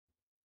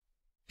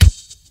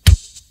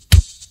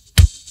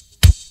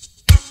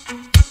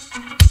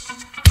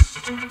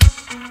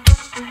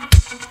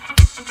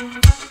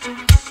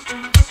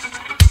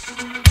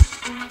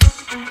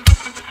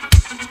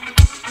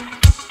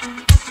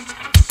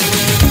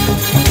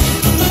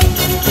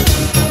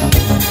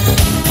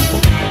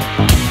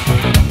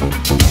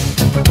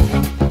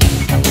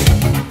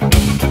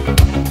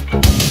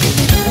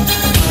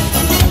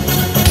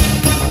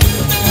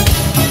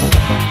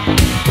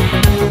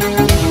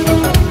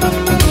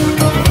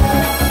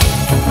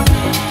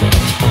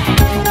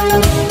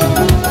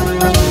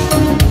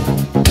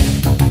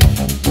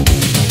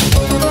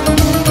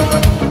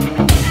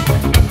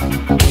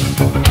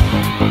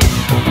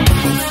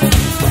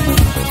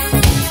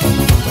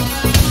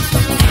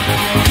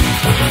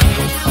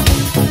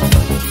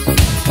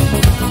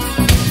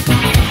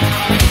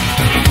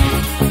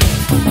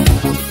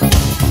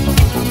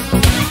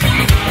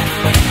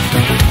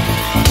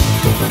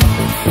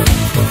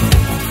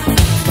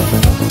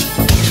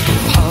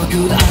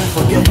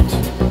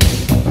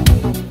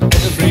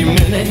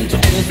to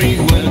every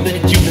word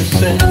that you have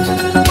said.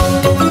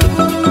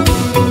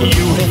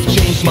 You have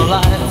changed my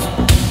life.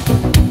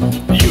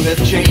 You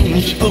have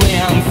changed the way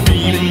I'm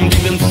feeling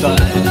deep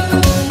inside.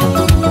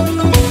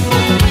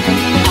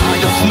 I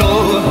just know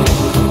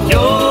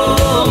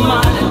you're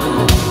mine.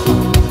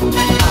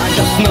 I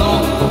just know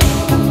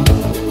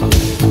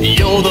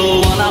you're the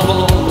one I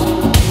want.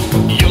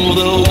 You're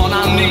the one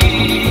I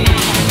need.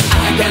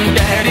 I can't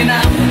get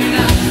enough.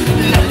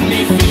 Let me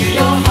feel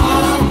your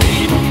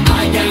heartbeat.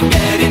 I can't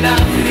get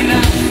enough.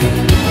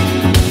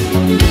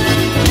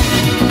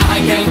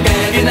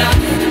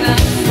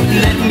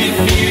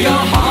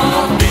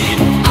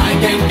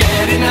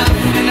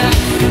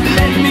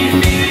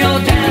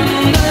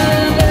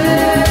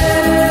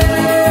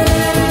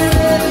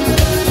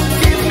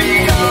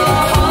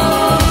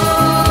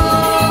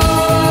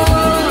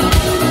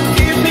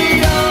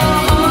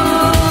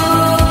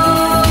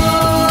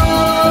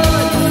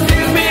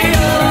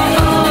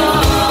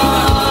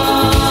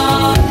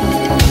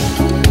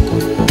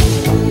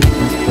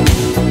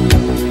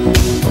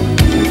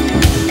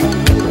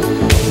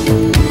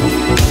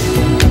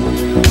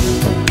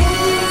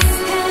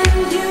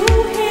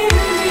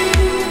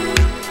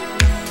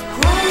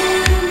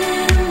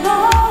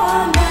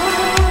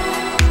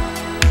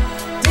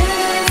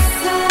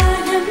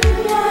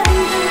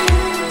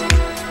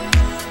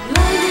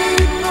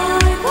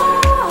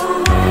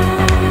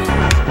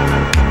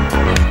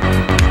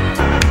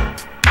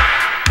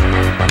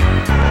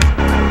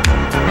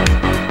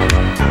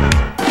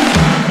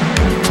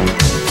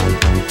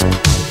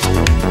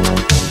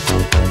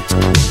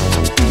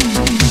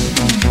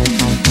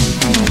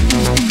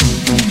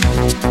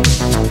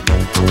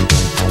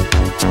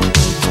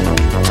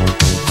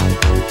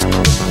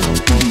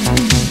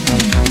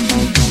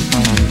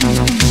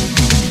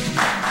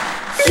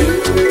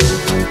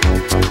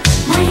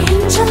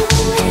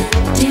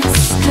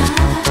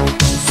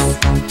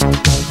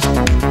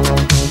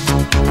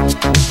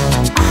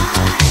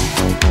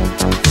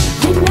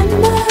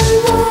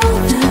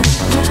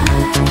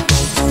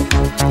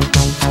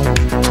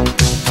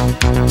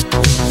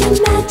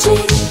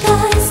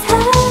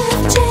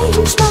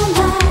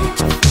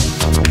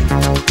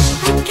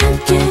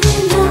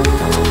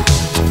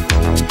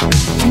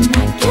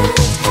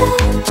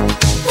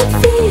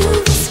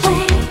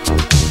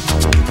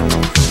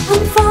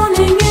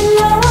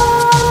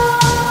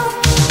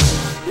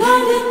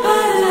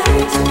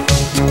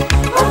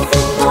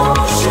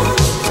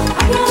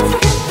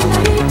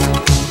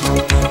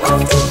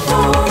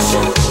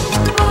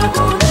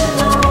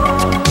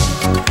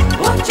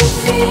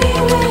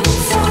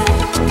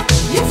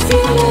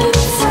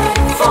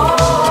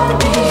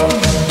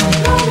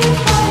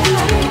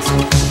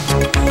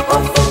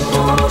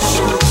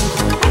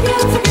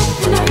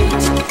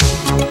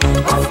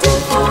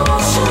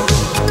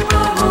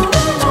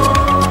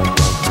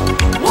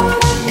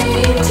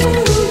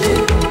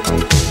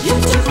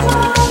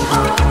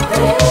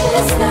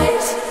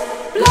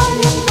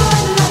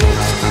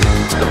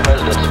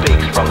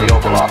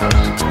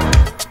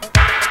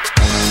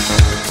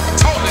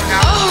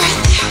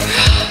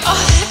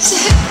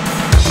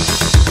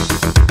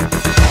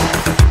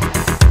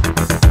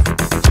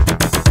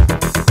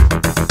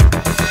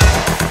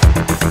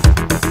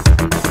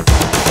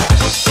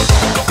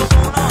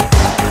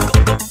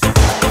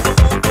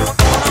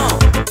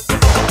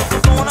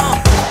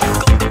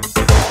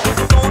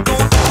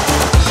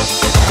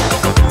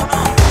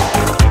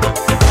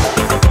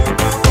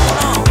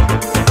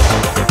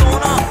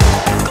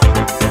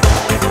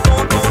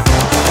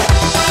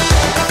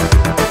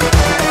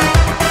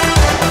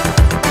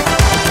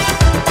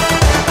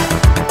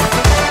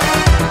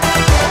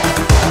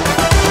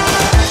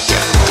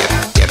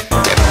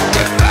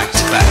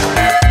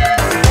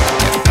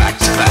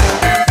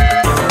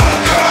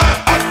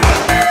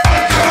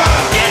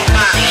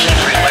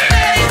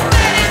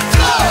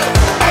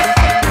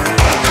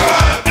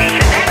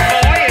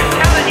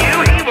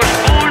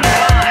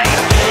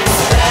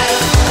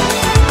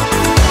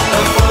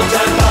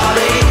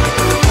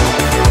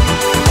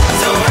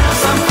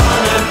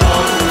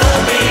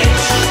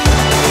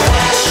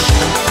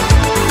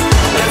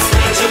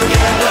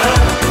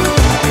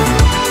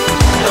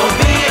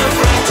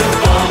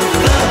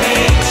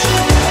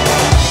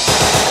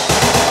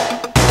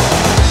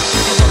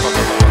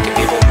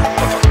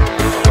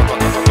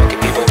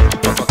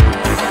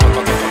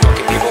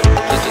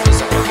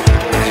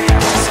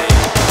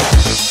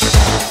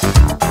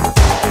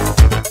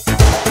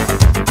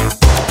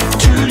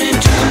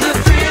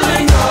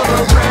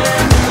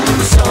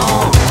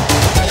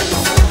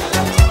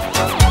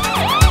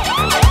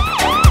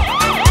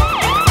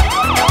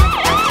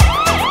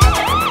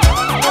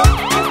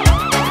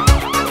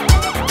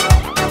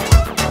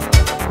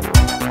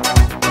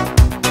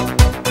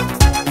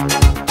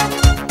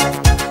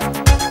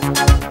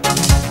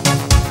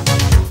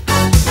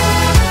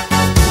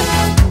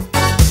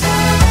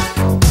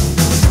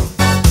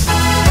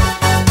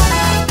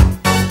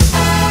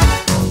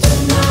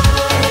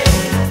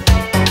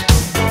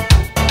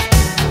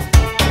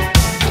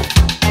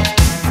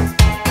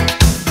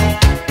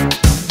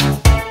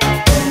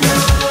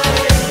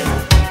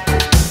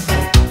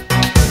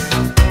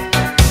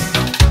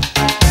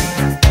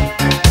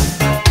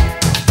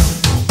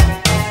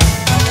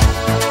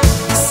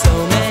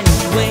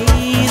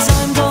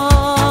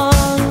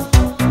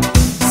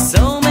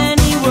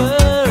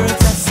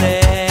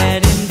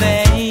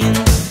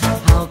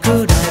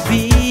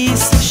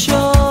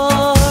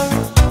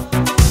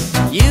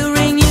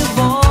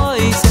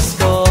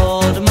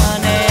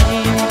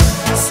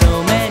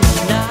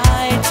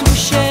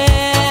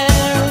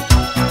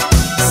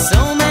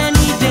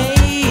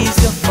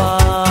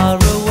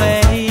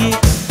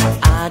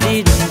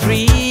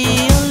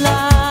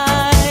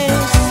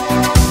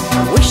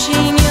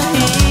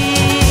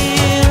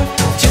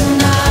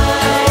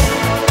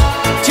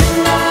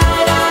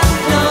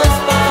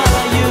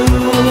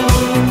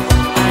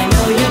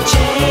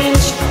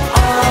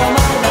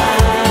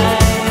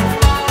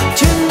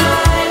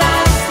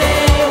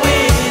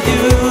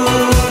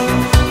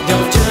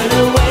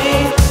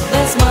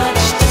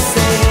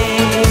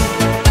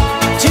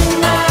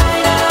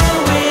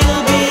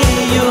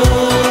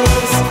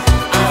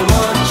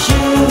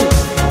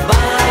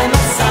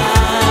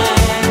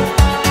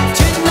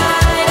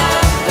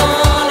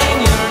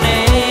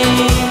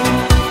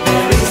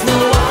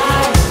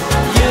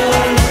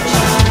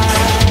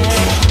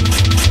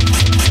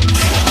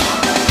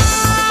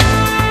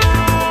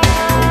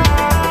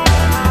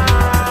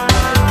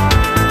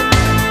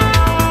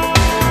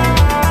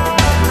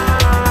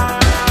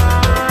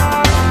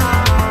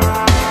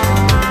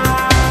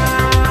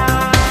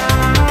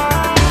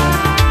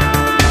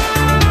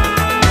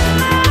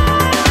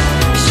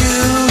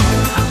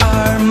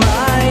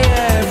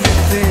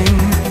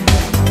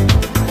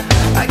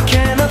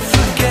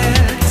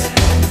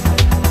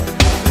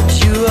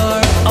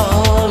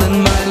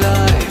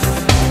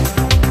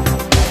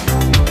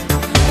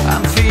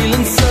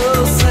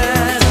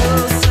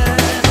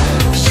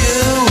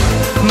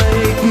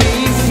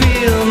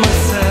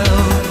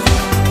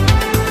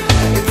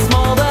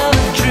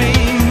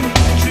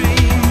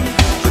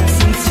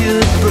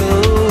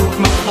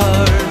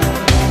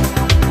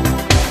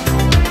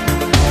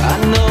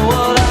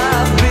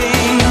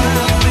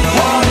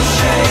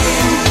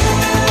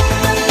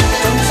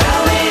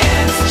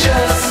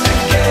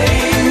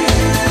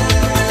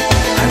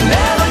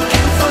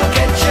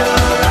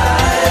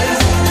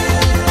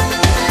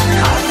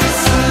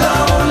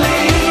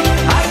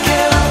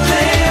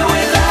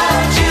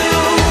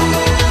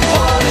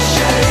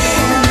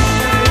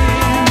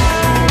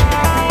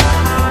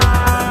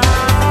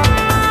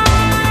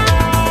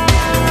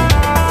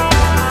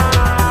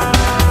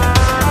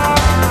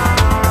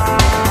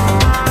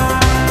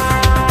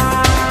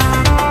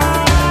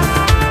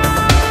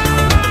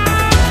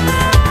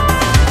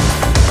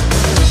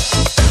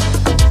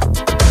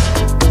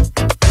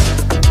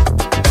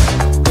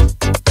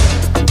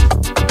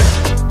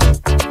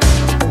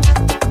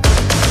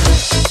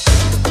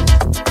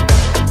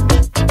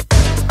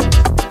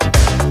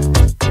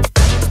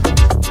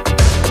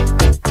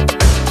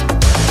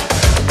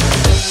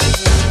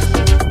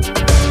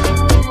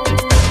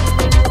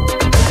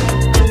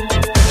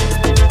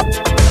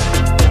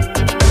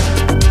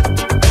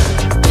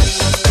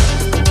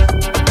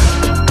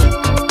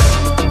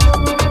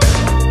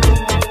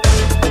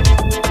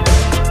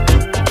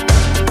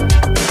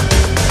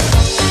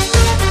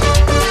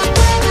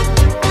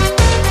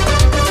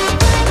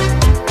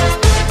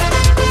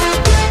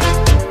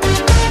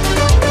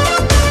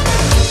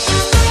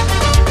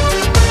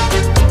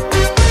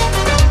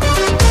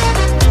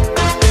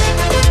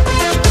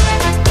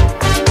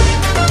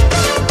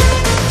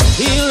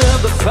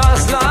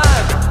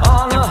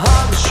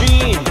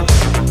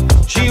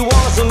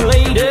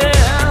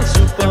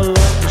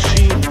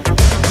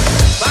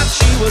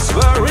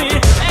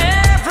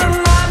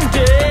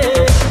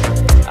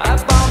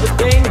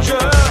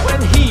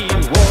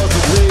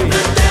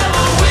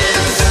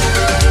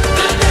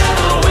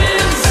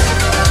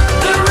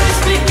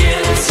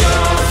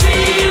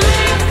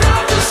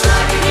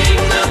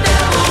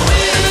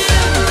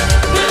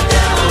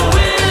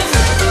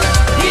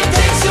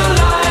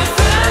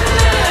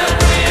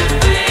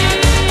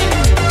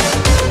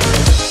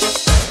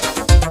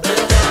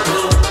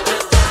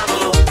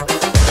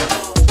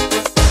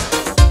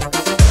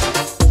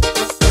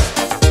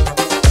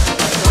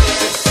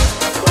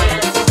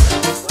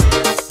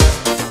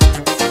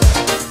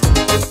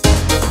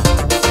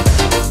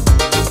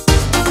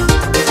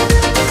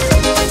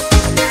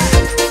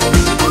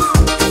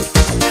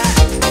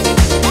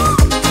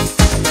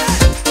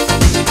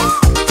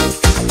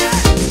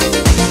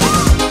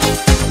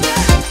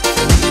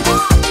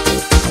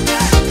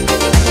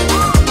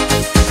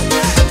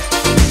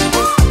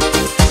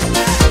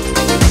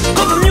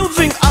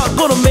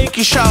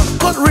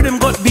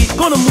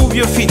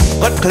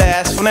 got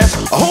class, finesse,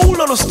 a whole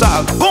lot of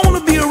style. Gonna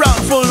be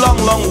around for a long,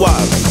 long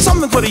while.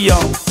 Something for the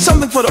young,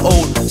 something for the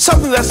old,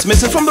 something that's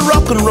missing from the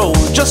rock and roll.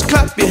 Just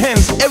clap your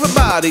hands,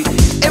 everybody,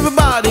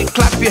 everybody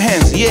clap your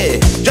hands, yeah.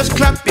 Just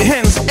clap your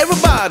hands,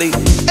 everybody,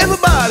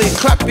 everybody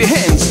clap your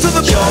hands to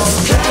the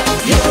Just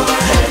clap your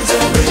hands,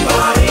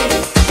 everybody.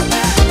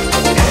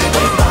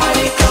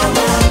 Everybody, come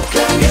on,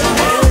 clap your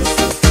hands.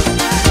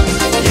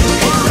 You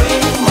can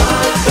ring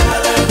my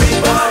bell,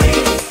 everybody.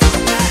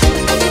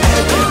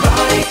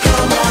 Everybody,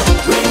 come on,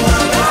 ring my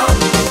bell.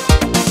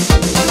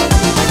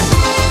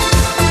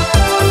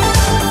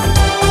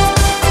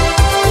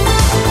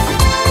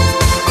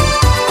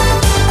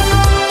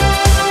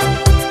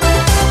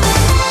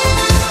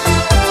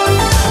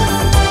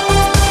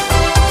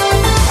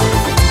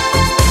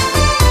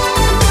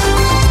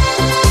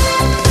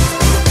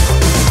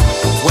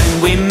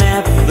 We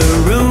met, the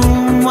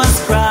room was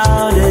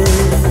crowded.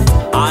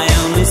 I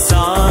only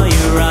saw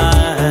your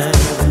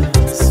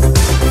eyes.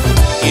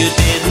 You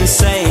didn't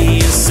say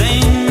a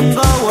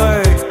single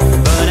word,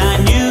 but I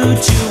knew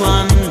to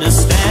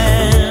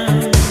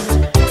understand.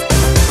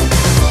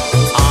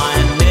 I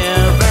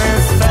never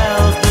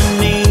felt the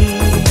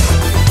need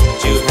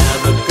to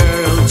have a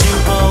girl to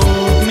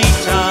hold me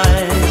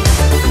tight.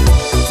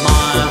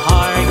 My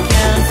heart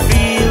can't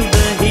feel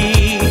the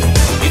heat,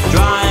 you're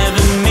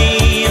driving me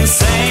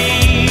insane.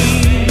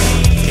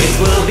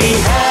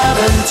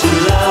 To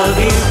love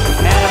you,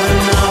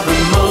 heaven of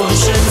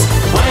emotions,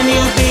 when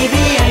you'll be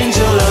the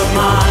angel of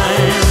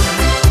mine.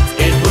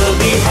 It will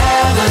be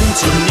heaven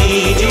to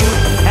need you,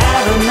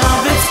 heaven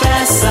of its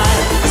best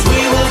side, 'cause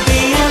we will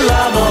be in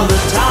love all the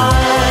time.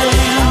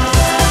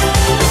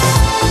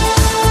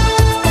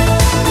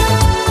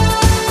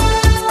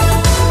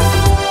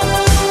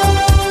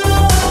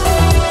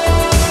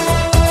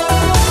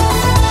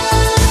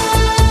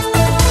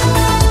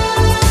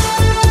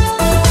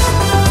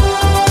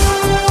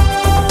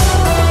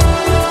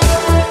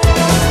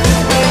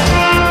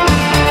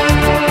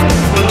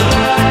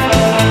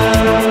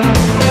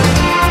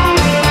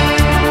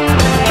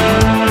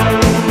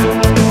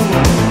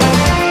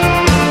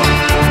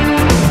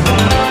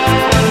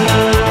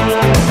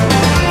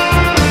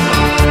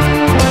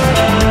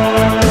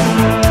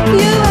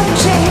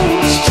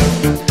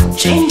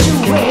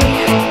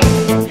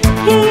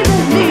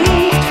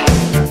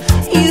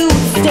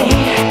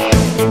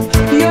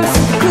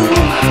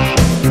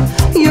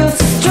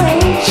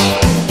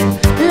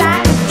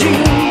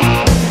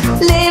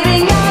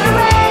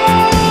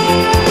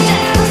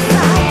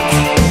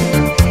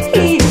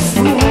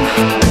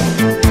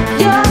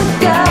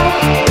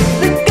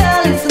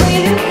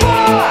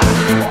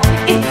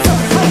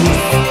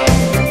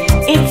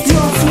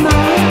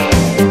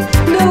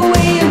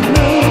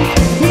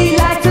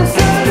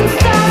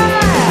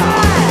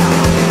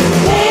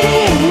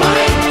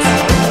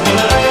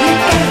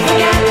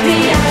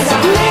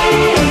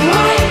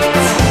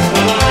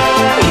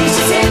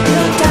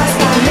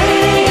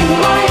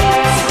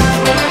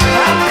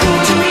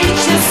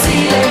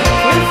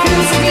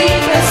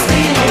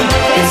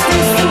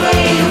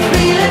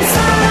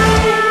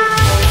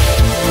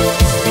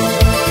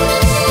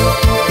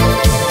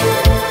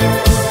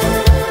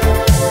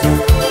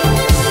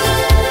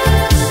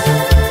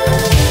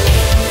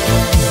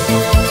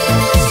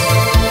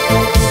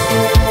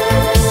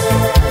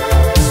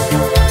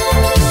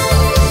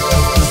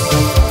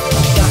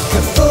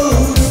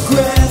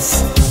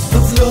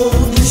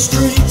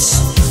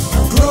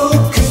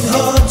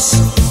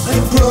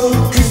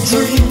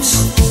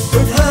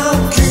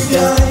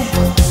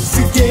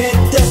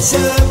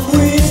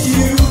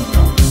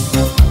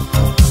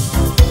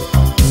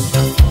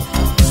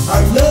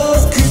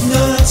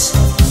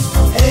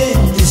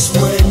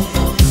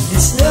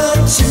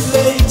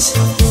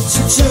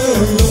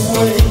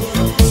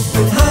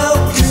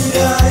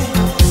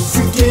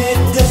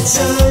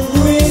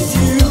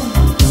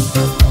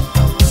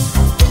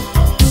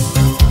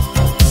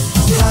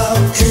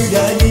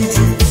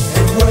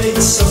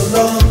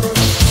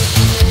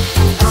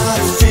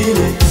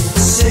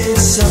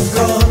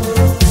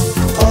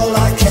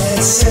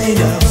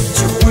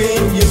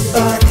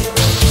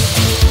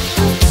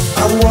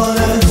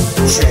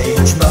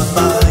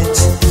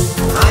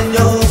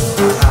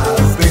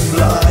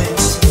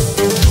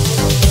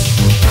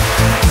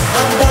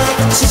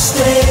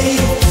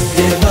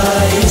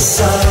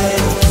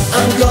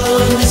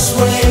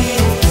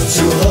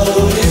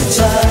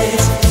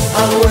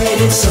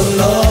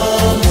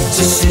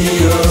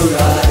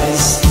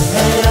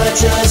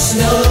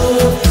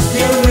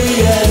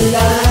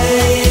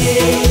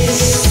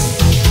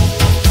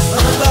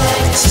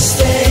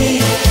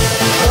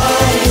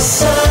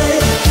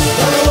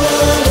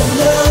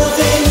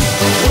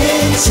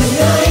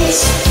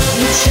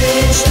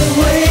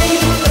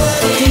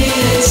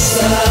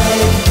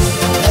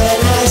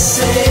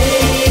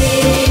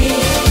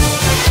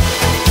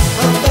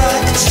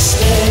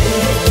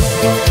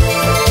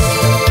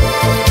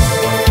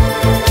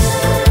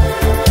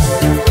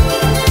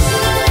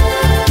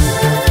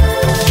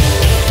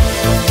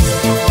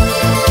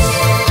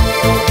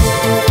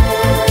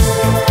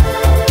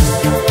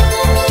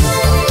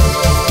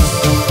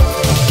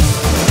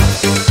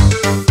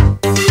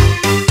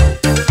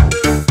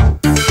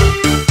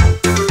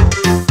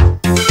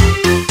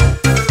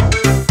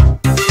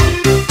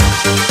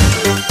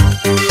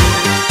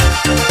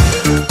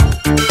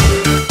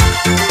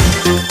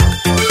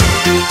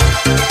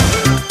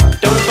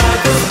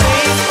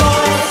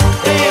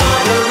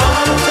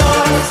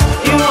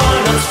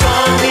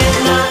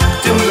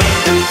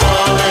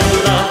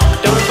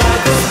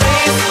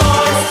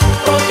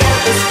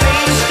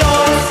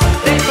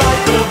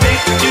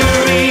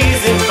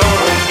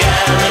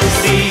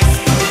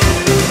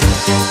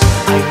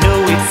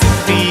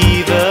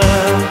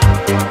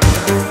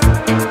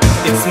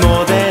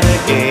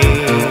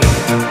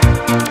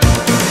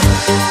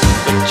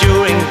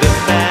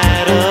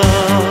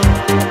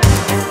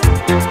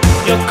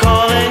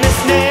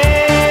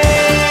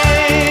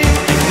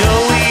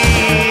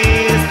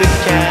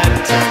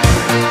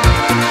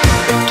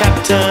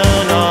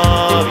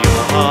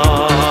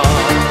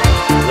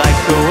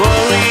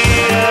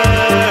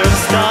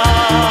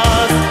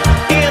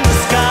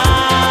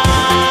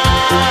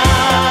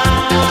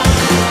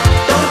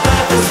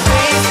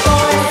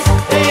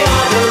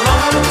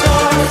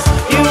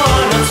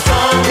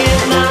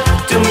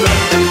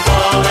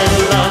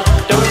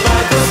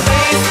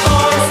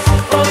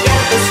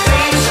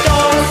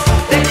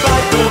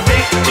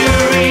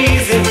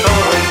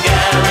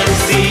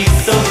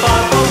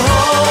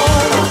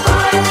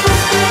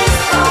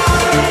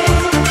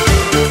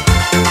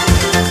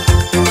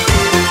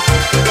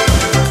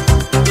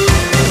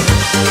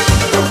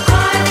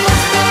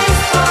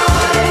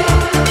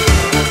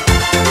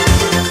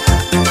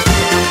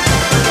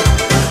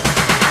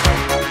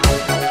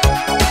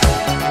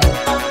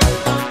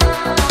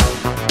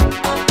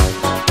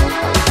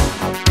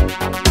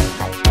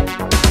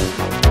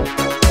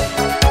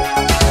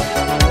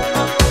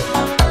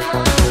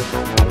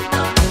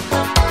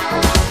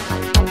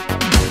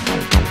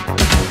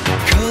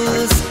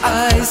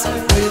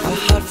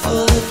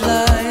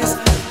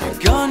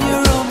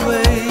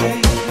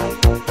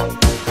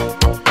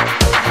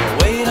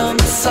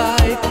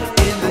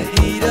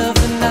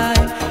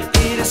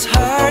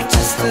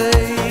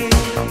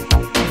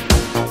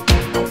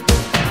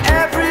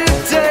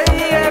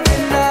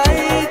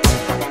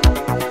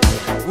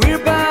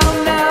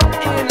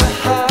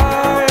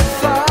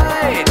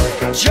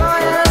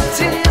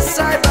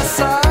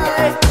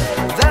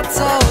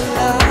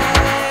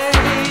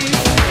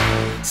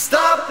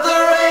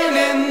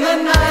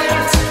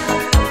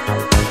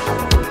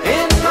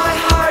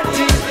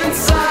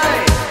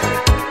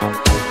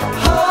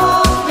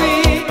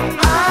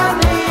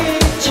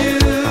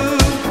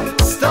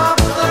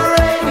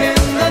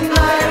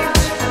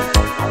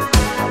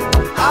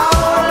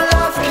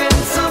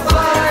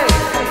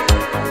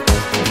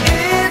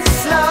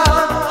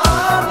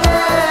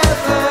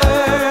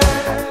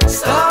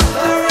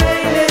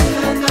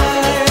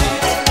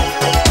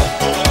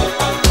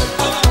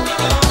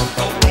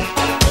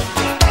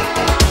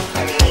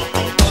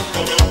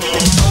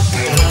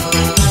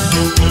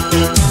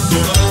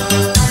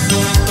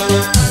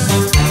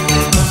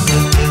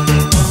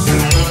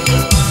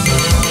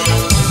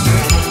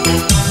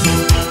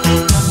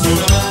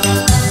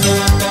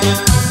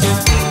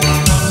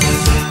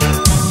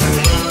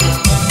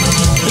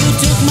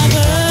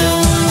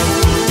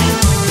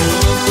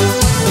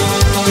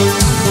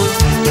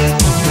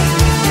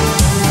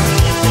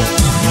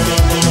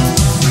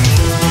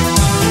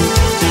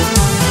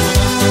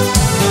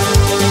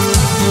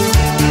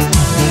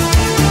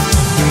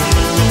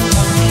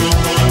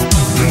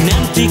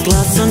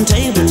 glass on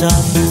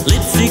tabletop,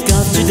 lipstick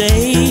of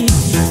today.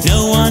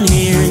 No one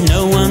here,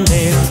 no one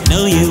there,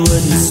 no you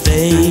wouldn't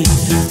stay.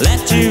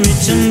 Let you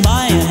reach and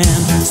buy a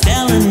hand,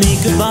 telling me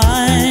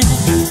goodbye.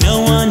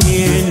 No one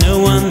here, no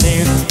one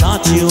there,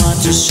 thought you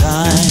ought to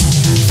shine.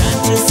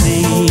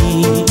 Fantasy,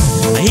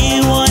 I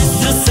hear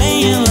voices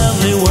saying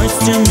lovely words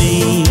to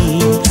me,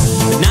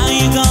 but now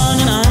you're gone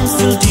and I'm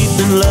still deep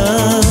in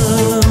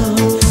love.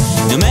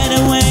 No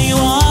matter where you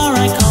are,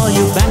 I call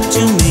you back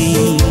to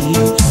me,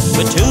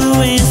 but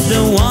who is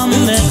the one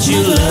that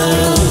you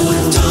love?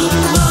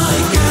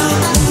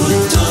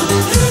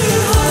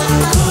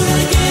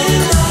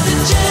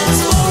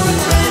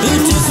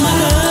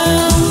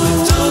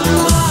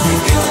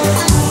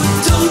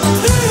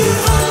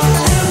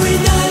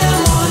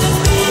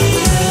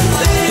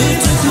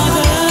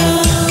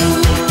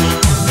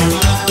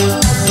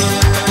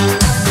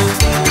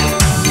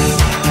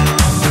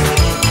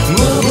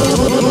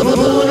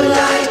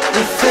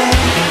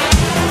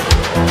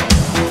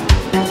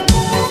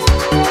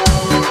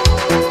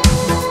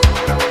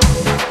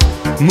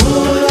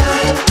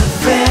 Moonlight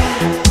affair.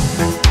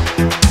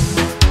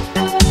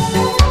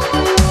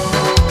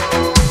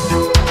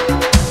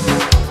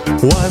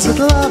 Was it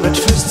love at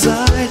first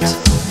sight,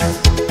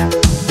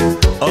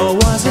 or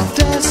was it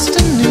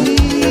destiny?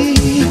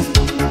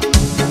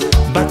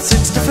 But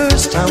since the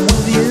first time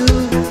with you,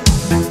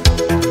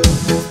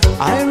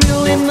 I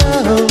really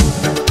know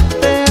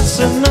there's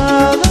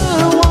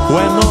another one.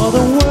 When all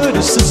the world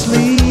is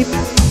asleep,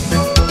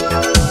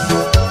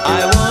 I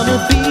wanna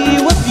be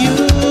with you.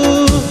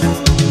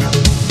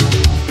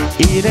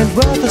 It ain't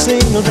worth a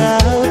single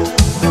doubt.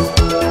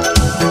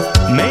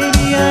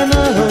 Maybe I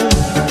know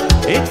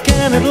it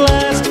cannot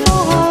last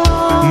for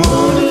long.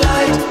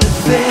 Moonlight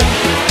affair.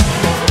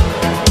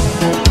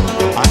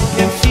 I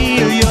can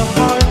feel your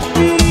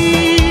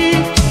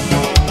heartbeat.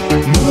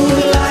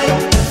 Moonlight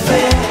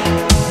affair.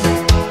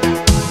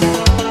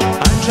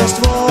 I'm just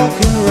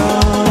walking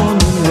round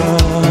and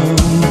round.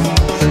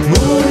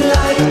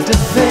 Moonlight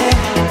affair.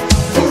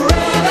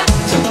 Forever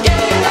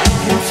together. I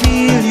can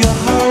feel your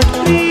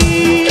heartbeat.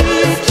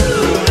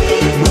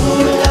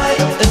 Moonlight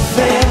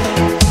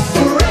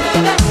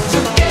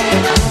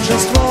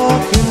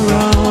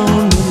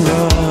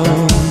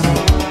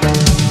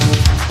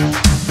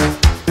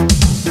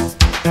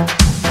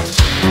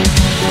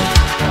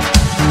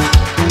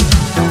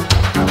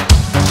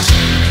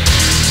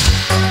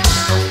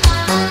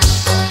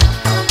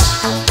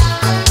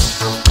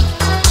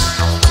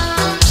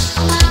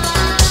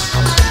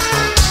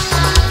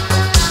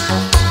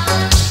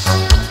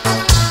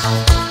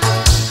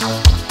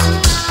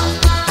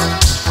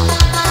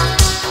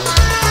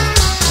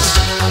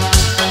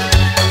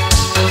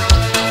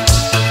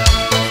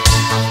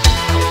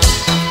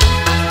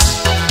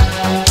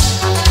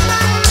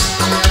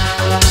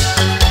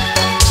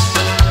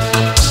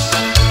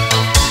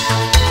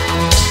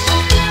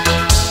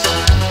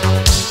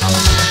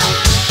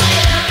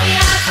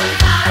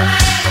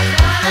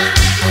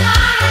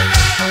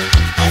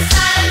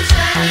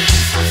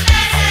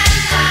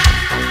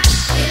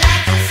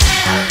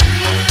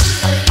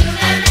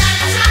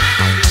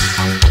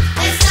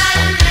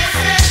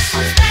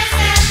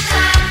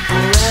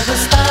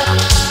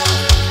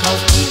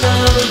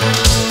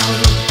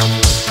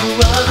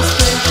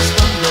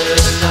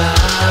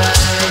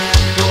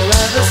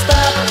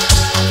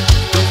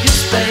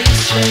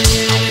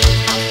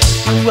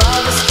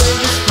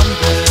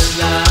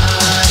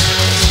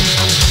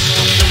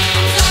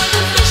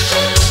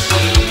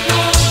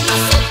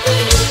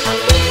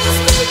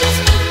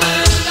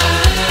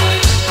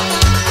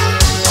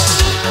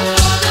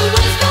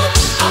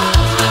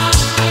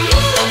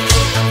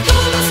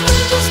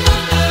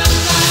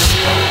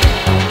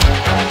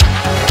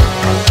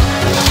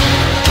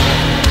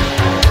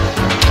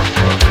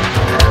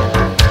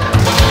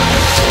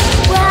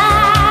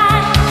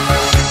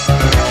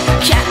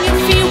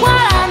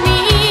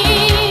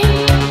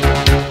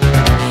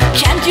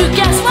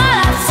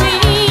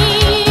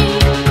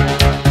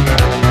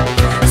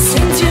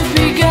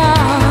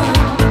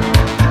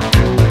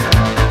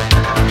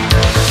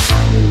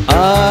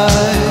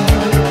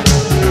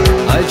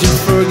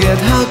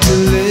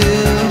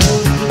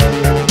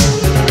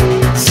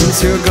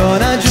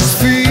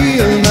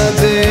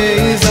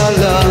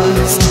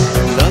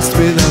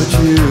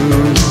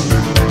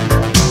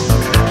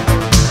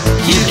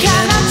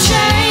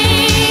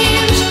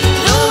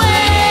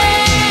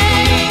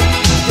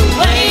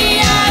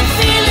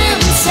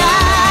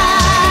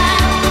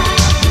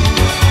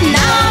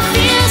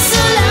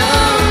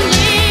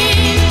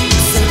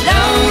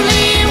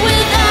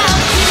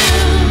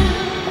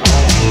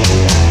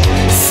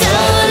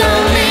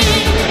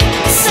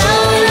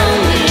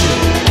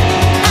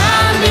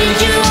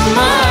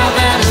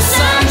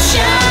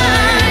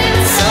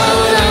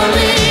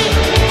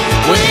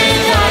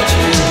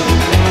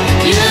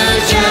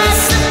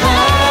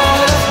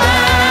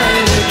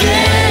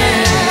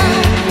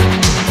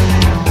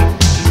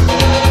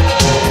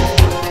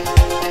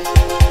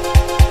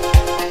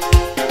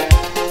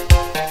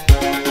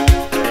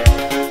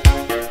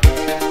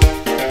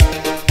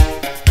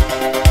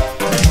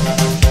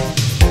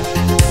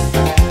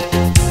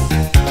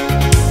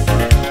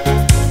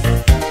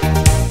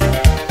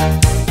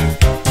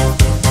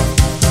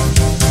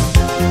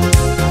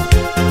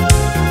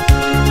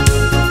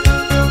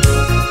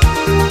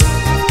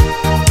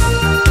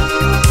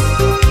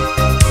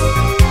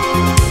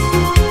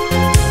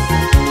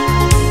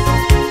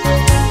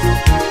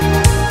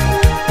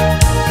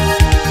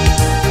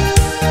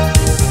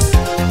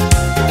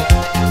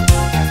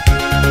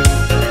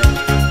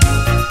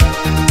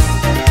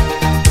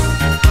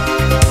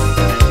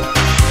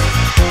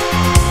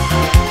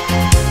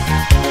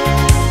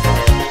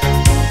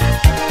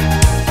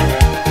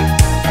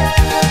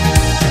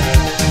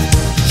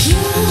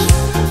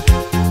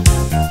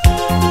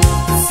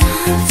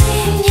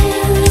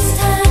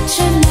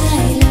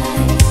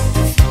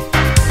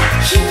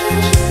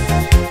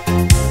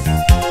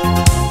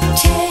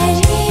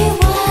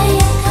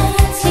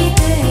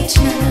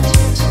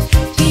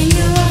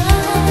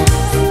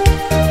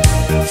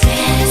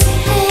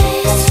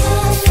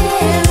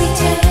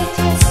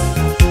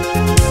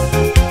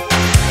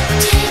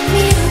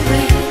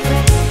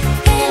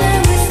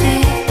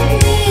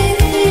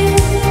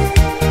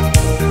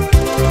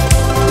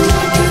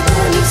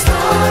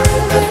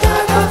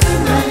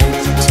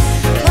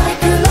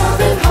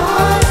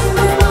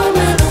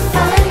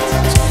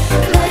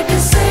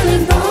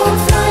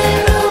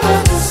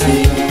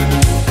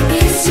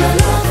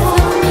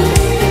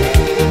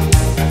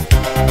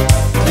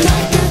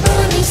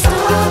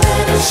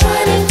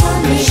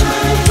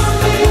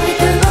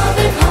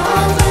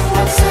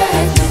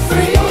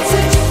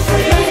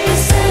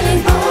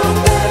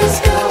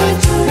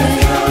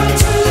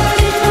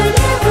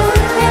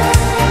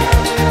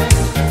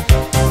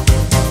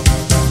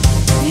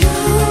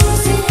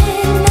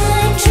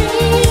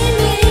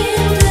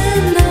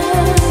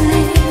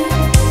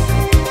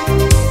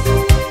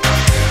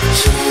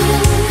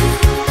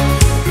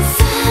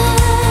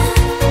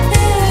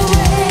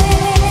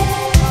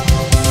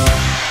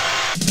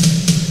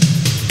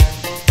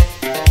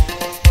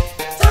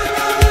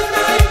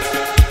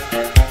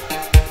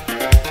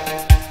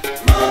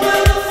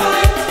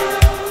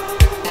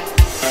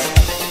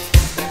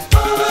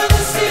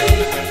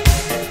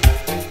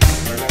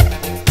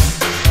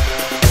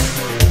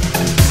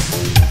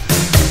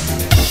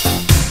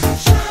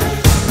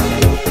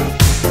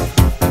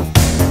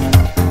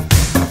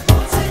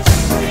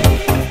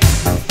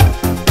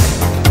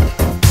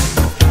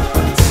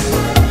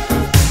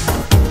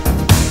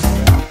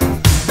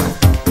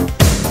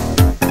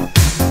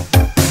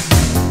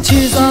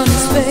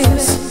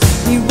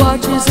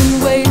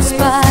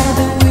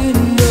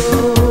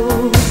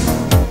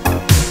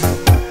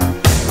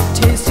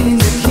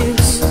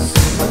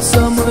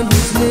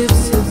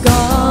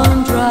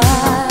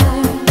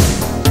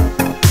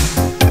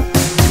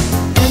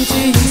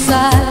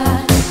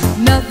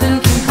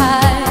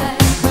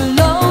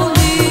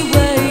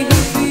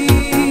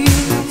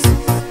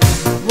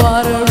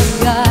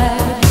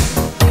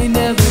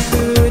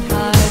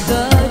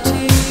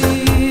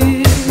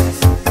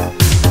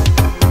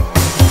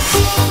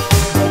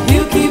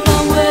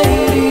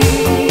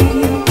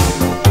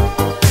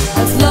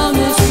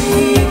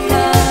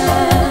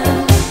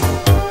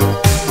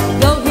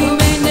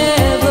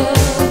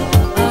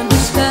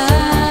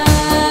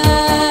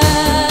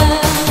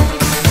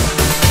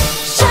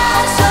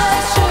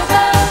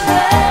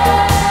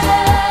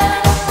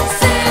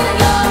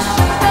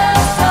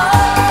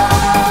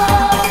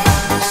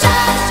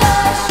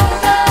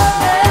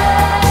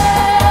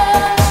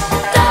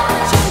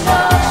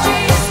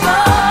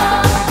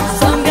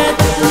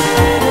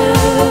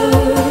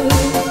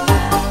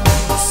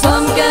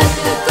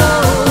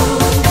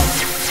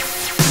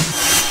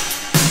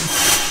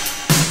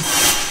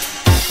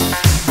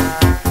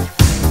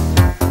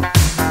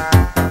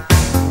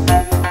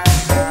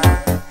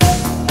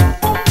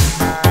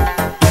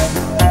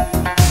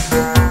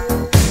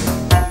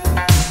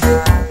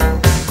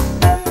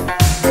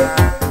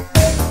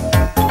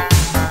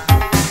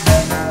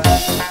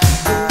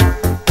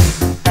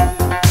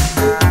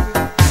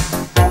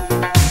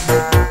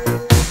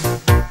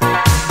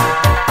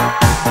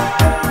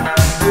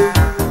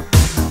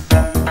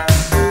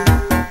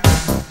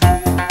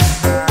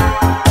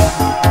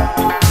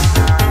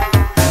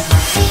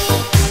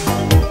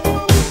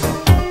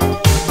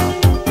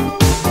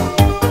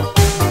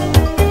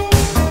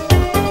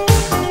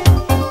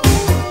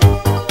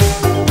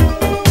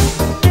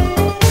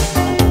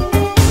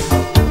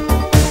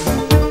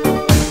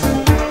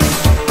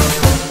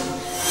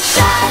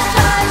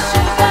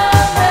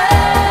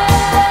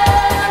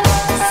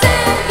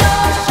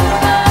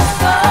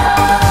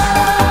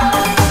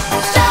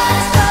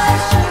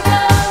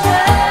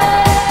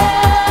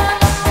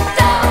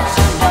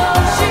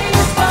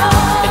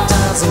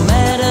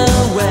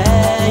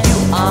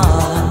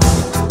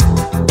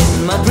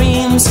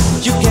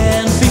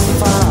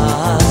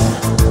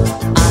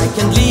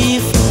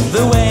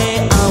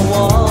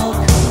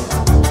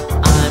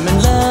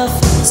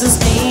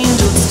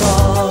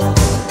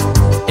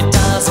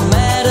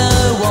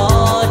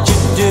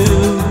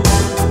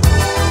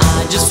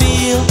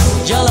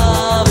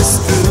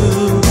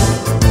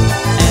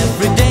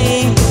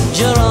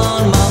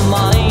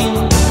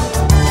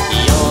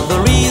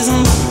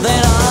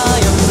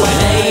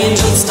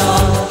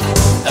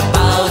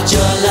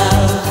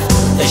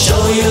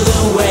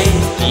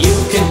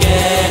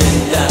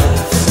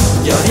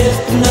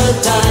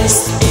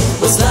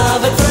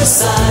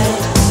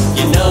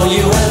You know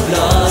you have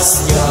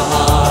lost your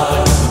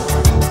heart.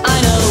 I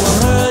know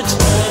I'm hurt,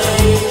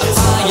 a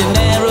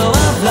pioneer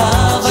of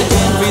love. I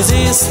can't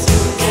resist,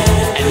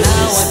 and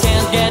now I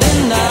can't get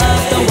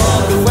enough. Don't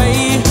walk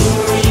away,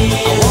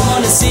 I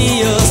wanna see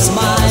you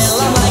smile.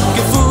 I'm like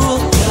a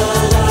fool,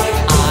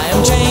 I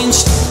am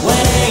changed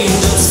when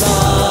angels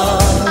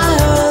fall. I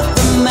heard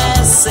the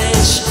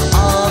message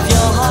of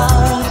your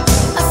heart,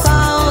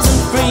 1,000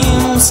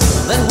 dreams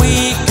that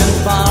we can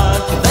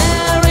part.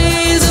 There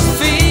is a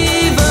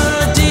fever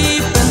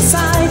deep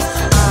inside,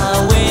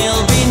 I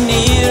will be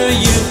near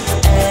you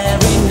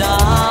every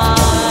night.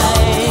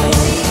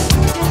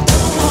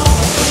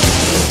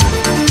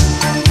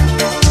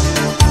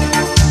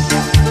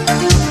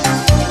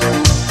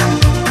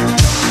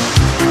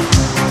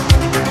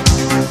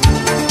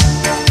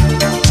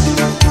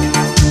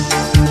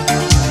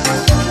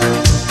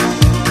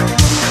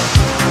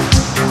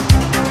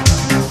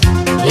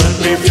 Let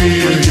me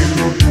feel you,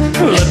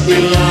 let me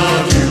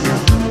love you.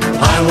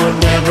 I will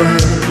never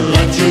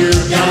let you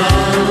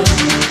down.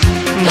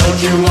 Don't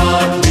you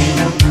want me?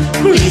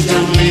 Please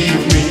don't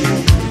leave me.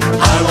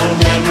 I will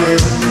never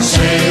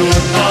say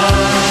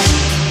goodbye.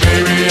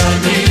 Baby, I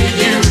need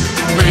you.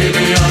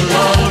 Baby, I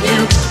love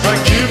you. I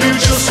give you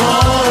just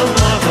all of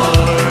my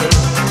heart.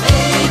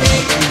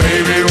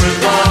 Baby,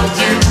 without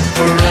you,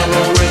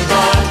 forever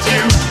without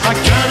you, I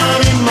cannot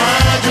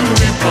imagine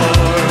we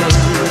part.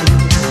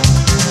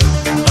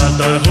 And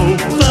I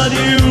hope that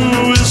you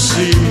will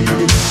see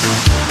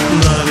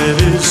that it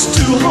is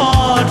too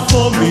hard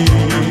for me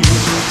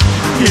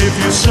if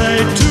you say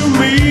to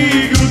me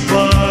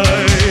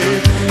goodbye.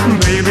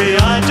 Baby,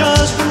 I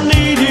just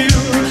need you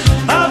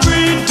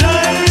every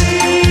day.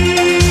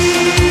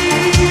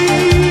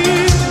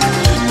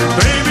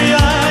 Baby,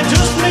 I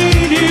just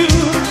need you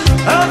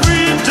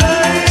every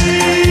day.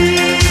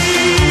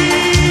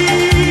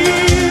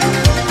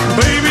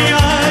 Baby,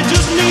 I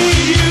just need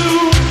you.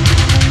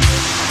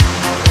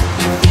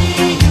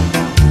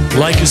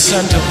 Like a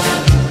scent of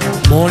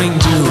morning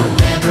dew,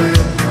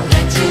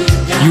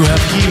 you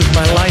have healed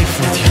my life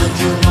with you.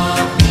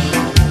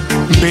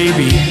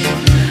 Baby,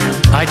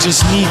 I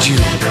just need you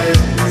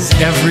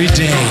every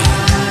day.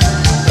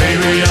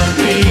 Baby, I